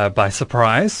by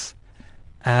surprise.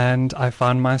 And I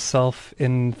found myself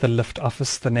in the Lyft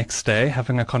office the next day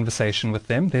having a conversation with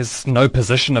them. There's no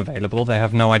position available. They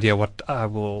have no idea what I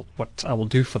will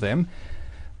do for them.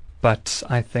 But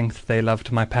I think they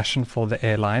loved my passion for the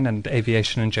airline and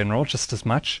aviation in general just as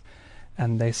much.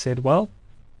 And they said, well,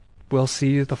 we'll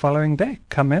see you the following day.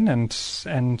 Come in and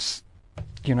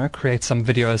create some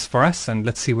videos for us, and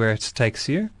let's see where it takes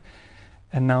you.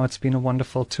 And now it's been a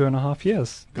wonderful 2.5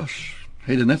 years. Gosh.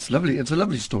 Hayden, that's lovely. It's a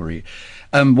lovely story.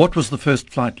 What was the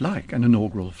first flight like, an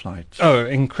inaugural flight? Oh,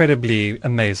 incredibly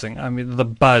amazing. I mean, the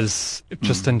buzz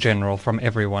just in general from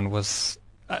everyone was,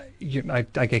 I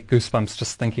get goosebumps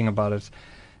just thinking about it.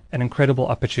 An incredible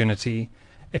opportunity.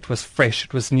 It was fresh.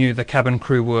 It was new. The cabin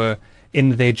crew were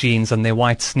in their jeans and their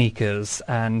white sneakers,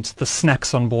 and the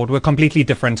snacks on board were completely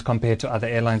different compared to other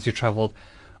airlines you traveled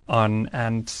on.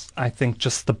 And I think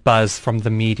just the buzz from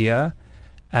the media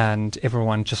and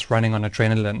everyone just running on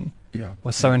adrenaline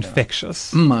was so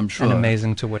infectious I'm sure. and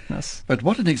amazing to witness. But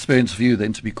what an experience for you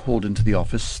then to be called into the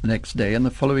office the next day, and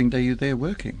the following day you're there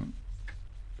working.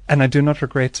 And I do not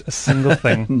regret a single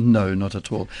thing. No, not at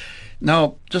all.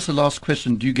 Now, just a last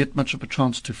question. Do you get much of a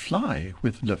chance to fly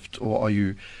with Lyft, or are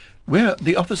you... Where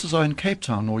the offices are in Cape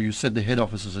Town, or you said the head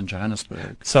office is in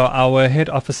Johannesburg? So our head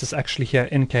office is actually here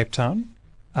in Cape Town.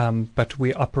 But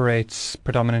we operate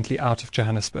predominantly out of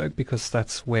Johannesburg because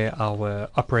that's where our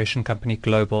operation company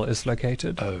Global is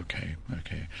located. Okay.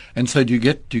 And so do you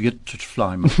get to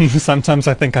fly much? Sometimes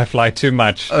I think I fly too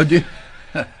much. Oh, do you?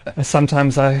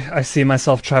 Sometimes I see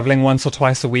myself traveling once or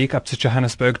twice a week up to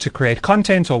Johannesburg to create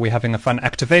content, or we're having a fun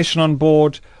activation on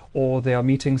board, or there are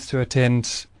meetings to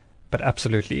attend. But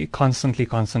absolutely, constantly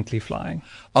flying.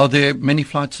 Are there many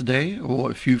flights a day,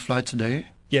 or a few flights a day?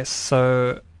 Yes,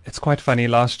 so... It's quite funny.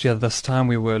 Last year, this time,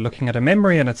 we were looking at a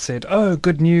memory and it said, oh,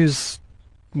 good news.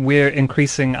 We're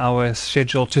increasing our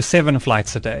schedule to 7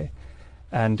 flights a day.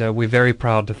 And we're very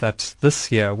proud that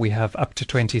this year we have up to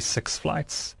 26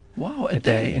 flights a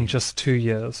day in just 2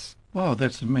 years. Wow,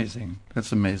 that's amazing.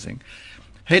 That's amazing.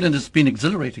 Hayden, it's been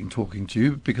exhilarating talking to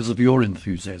you because of your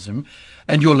enthusiasm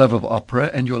and your love of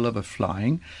opera and your love of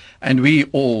flying. And we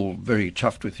all very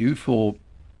chuffed with you for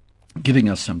giving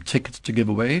us some tickets to give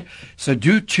away. So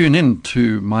do tune in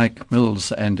to Mike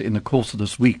Mills and in the course of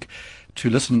this week to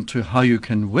listen to how you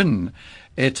can win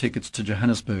air tickets to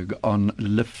Johannesburg on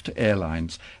Lyft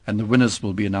Airlines. And the winners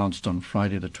will be announced on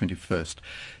Friday the 21st.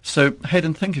 So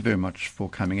Hayden, thank you very much for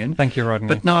coming in. Thank you, Rodney.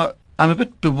 But now I'm a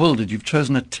bit bewildered. You've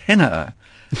chosen a tenor.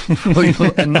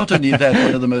 And not only that,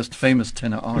 one of the most famous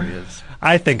tenor arias.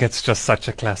 I think it's just such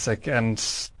a classic, and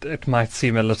it might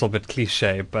seem a little bit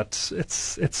cliche, but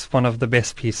it's one of the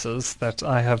best pieces that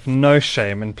I have no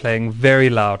shame in playing very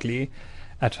loudly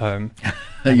at home.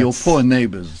 Your poor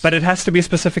neighbors. But it has to be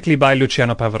specifically by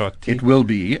Luciano Pavarotti. It will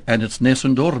be, and it's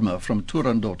Nessun Dorma from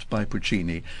Turandot by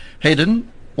Puccini.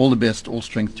 Hayden, all the best, all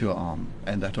strength to your arm,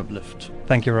 and that of Lyft.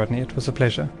 Thank you, Rodney. It was a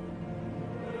pleasure.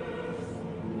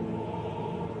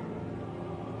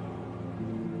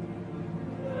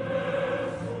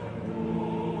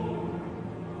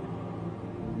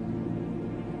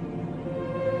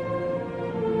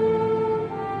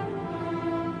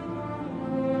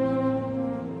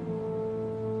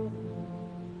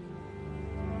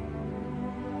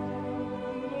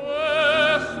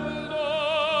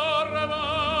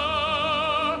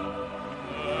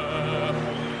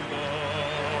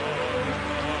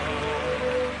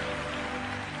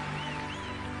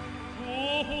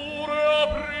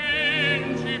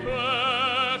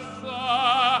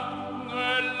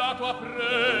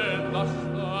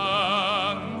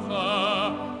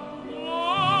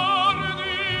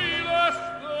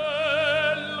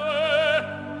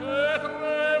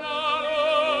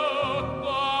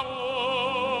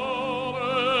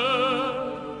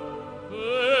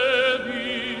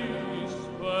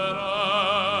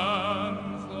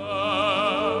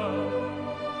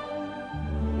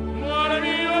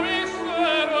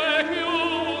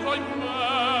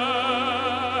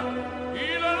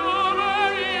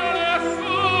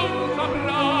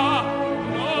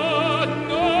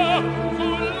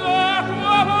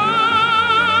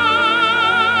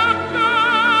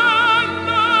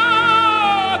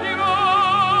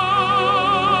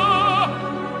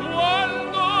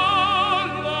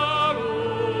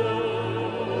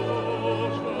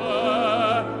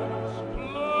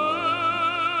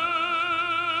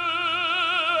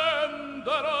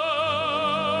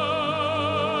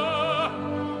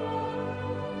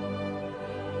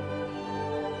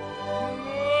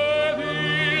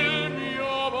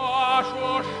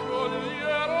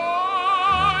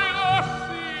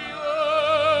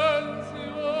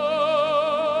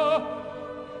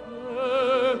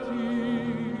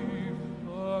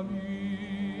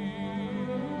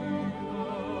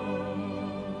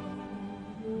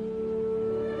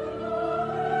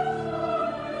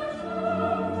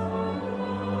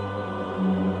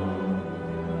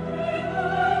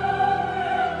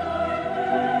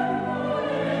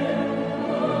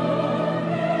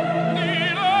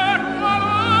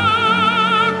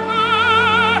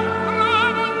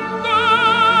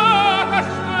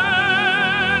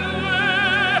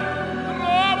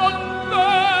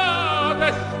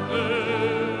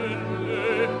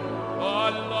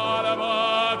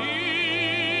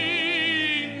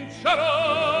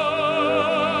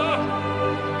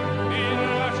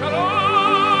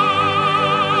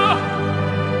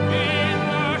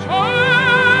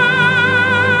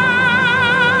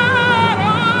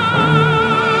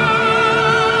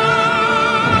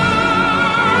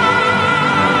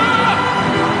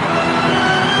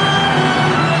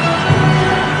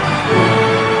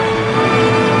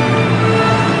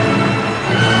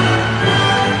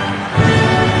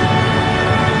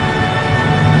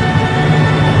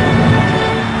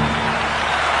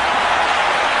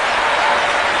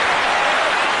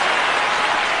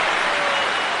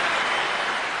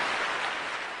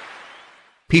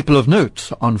 People of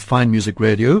Note on Fine Music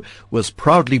Radio was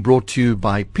proudly brought to you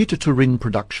by Peter Turin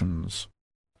Productions.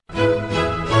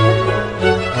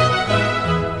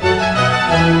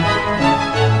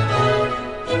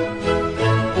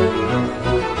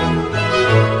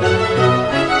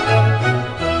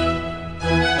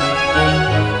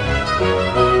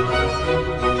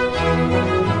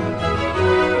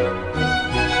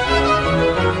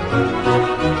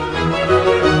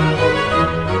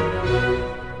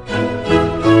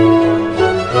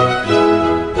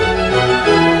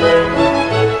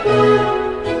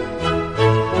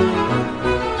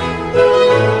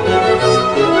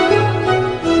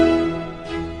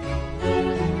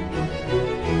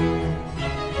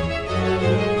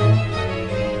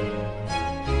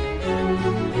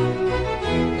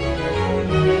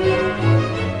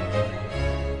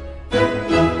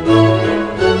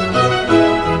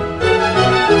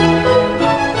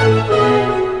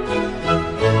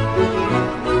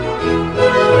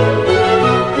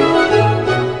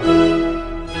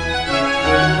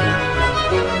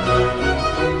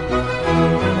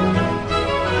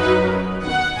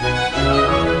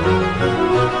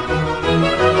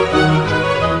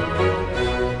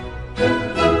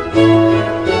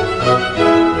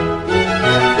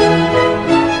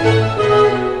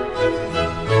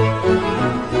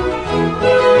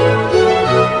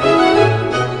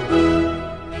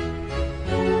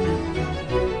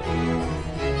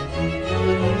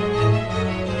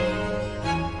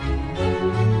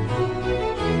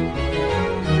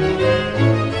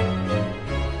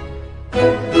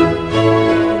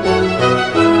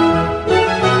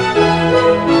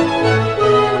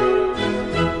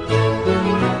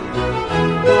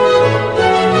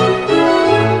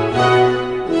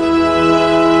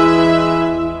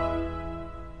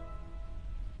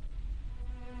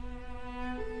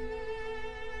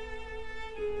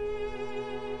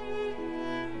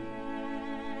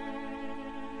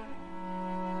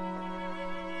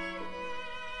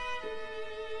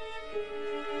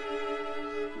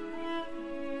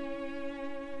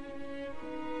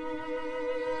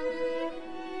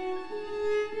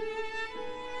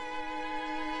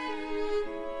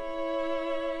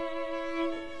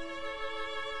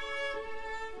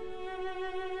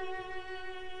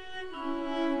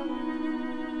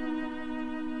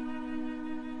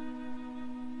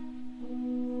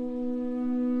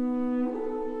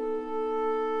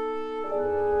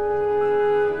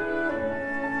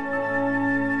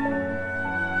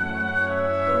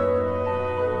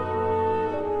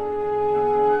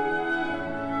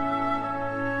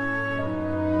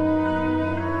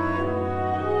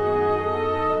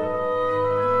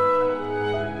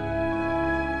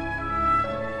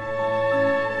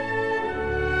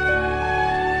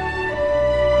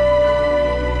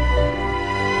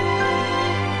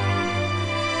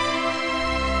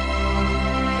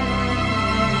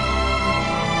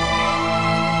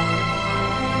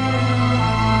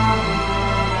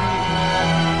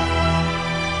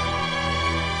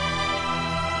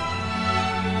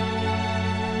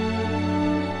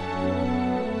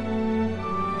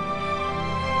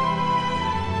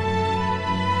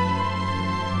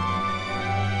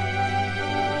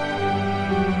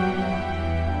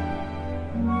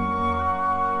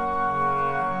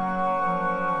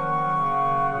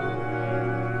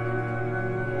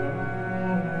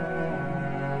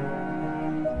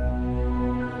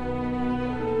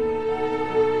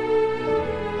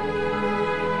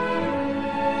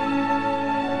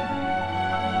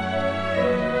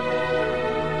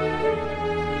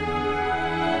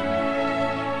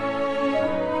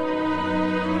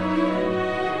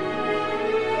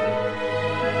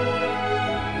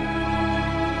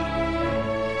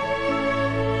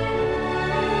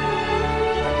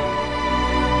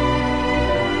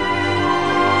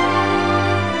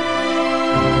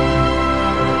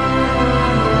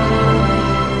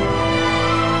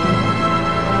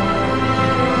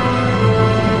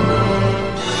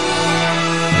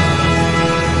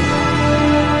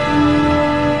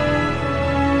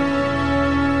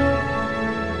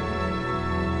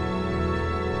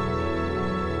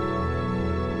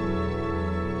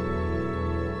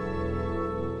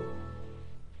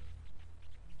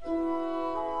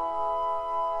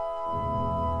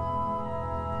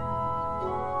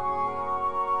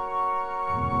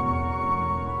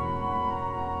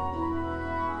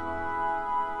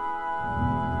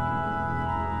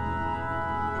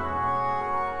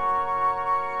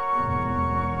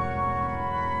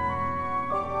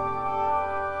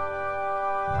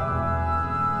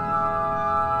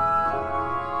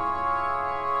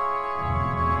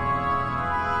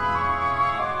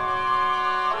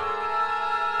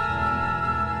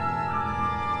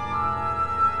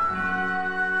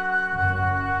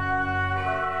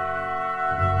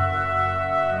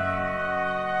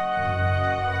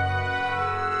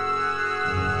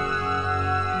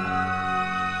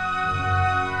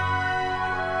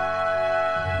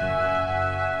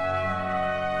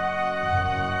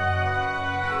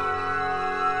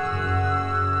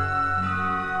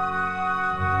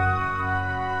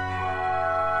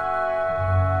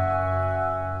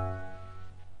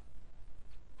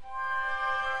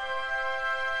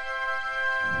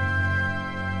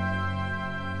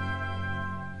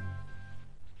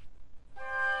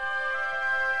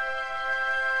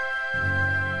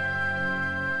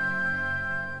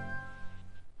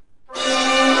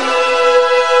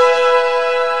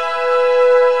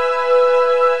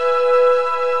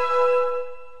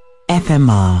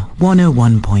 CFMR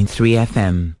 101.3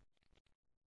 FM.